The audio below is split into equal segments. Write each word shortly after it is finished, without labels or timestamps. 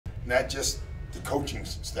not just the coaching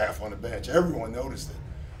staff on the bench. Everyone noticed it.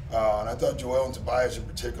 And I thought Joel and Tobias in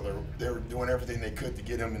particular, they were doing everything they could to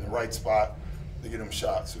get him in the right spot, to get him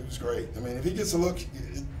shots. It was great. I mean, if he gets a look,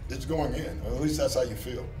 it's going in, or at least that's how you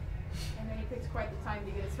feel. And then he picked quite the time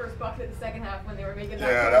to get his first bucket in the second half when they were making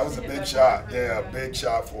that. Yeah, that was a big shot. Yeah, a yeah, big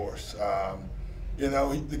shot for us. You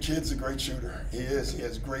know, the kid's a great shooter. He is. He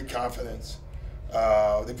has great confidence.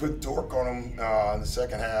 They put Dork on him in the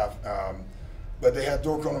second half, but they had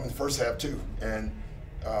Dork on him in the first half too, and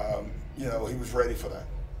you know, he was ready for that.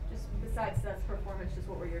 Just besides Seth's performance, just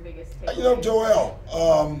what were your biggest takeaways? You know,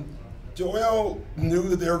 Joel knew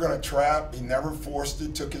that they were going to trap. He never forced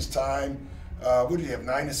it. Took his time. What did he have?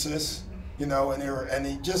 9 assists. You know, and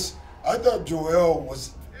he just. I thought Joel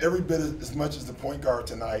was every bit as much as the point guard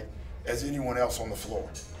tonight as anyone else on the floor.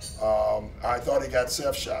 I thought he got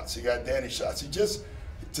Seth shots. He got Danny shots. He just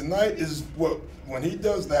tonight is when he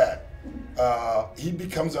does that, he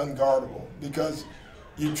becomes unguardable because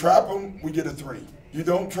you trap him, we get a 3. You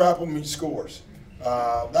don't trap him, he scores.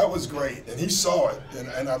 That was great, and he saw it,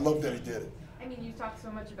 and I love that he did it. I mean, you talked so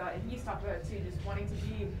much about, and he's talked about it too, just wanting to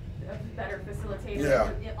be a better facilitator,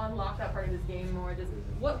 Yeah. unlock that part of his game more. Just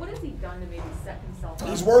what has he done to maybe set himself up?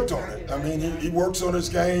 He's worked on it. I mean, he works on his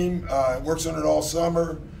game, works on it all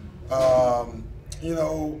summer. You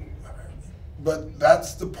know, but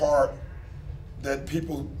that's the part that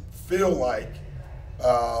people feel like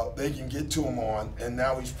they can get to him on, and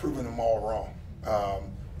now he's proven them all wrong.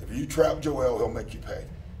 If you trap Joel, he'll make you pay,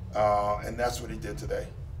 and that's what he did today.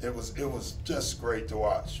 It was just great to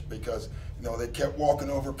watch because you know they kept walking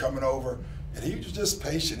over, coming over, and he was just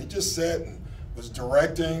patient. He just sat and was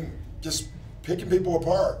directing, just picking people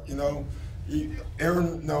apart. You know,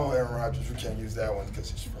 Aaron Rodgers, we can't use that one because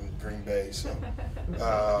he's from Green Bay. So,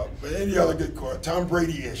 but any other good court, Tom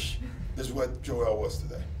Brady-ish is what Joel was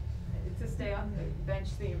today. To stay on the bench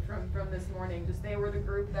theme from this morning, just they were the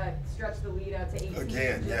group that stretched the lead out to 18.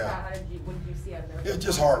 Again, yeah. What did you see out of there? Yeah,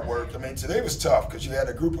 just hard work. I mean, today was tough because you had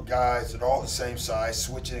a group of guys that are all the same size,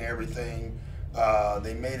 switching everything.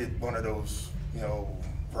 They made it one of those, you know,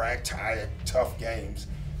 ragtag, tough games.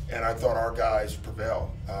 And I thought our guys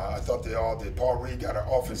prevailed. I thought they all did. Paul Reed got an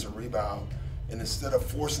offensive rebound, and instead of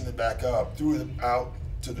forcing it back up, threw it out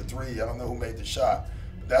to the 3. I don't know who made the shot.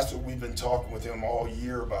 That's what we've been talking with him all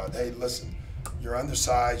year about. Hey, listen, you're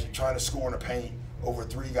undersized. You're trying to score in the paint over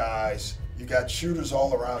 3 guys. You got shooters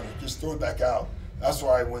all around you. Just throw it back out. That's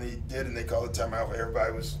why when he did and they called the timeout,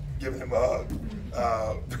 everybody was giving him a hug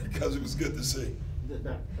because it was good to see.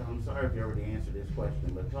 I'm sorry if you already answered this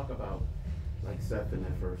question, but talk about like Seth in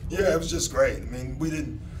that first quarter. Yeah, it was just great. I mean, we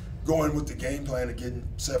didn't go in with the game plan of getting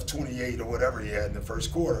Seth 28 or whatever he had in the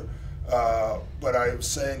first quarter. But I was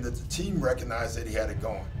saying that the team recognized that he had it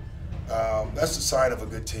going. That's the sign of a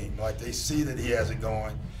good team. Like they see that he has it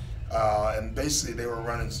going. And basically they were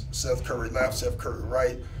running Seth Curry left, Seth Curry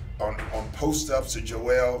right, on post-ups to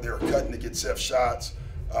Joel. They were cutting to get Seth shots.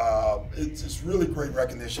 It's really great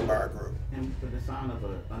recognition by our group. And for the sign of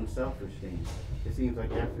an unselfish team, it seems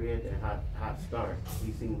like after he had that hot start,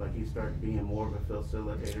 he seemed like he started being more of a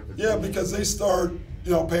facilitator. Yeah, because they start,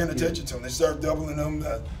 you know, paying attention to him. They start doubling him,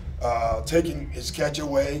 taking his catch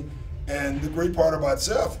away. And the great part about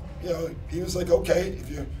Seth, you know, he was like, okay, if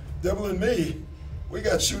you're doubling me, we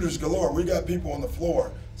got shooters galore. We got people on the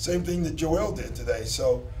floor. Same thing that Joel did today.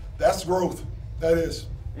 So that's growth. That is.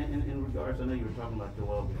 And in regards, I know you were talking about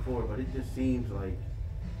Joel before, but it just seems like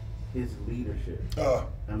his leadership.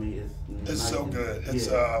 I mean, it's so good. It's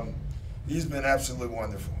yeah. He's been absolutely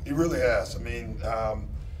wonderful. He really has. I mean,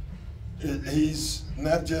 he's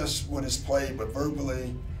not just with his play, but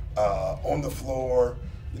verbally on the floor.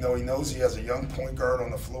 You know, he knows he has a young point guard on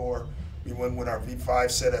the floor. We went with our V5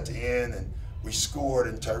 set at the end, and we scored.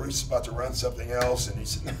 And Tyrese is about to run something else, and he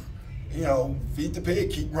said, you know, feed the pig,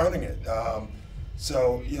 keep running it.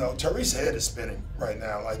 So, you know, Tyrese's head is spinning right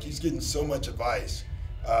now. Like, he's getting so much advice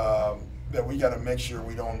that we got to make sure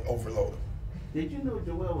we don't overload him. Did you know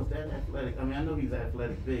Joel was that athletic? I mean, I know he's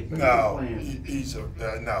athletic big, but no, he's no,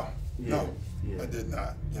 yeah. no, Yeah. I did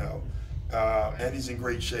not. You know, and he's in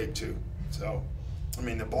great shape too. So, I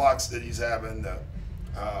mean, the blocks that he's having,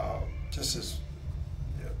 just his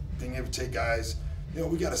being able to take guys. You know,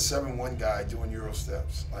 we got a 7-1 guy doing Euro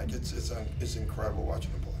steps. Like it's incredible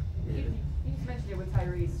watching him play. You just mentioned it with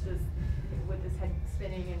Tyrese, just with his head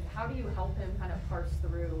spinning, and how do you help him kind of parse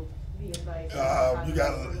through the advice? You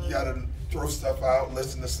gotta throw stuff out,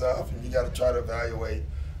 listen to stuff, and you gotta try to evaluate.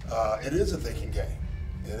 It is a thinking game.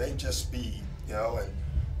 It ain't just speed, you know,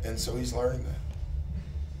 and so he's learning that.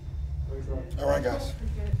 All right, guys.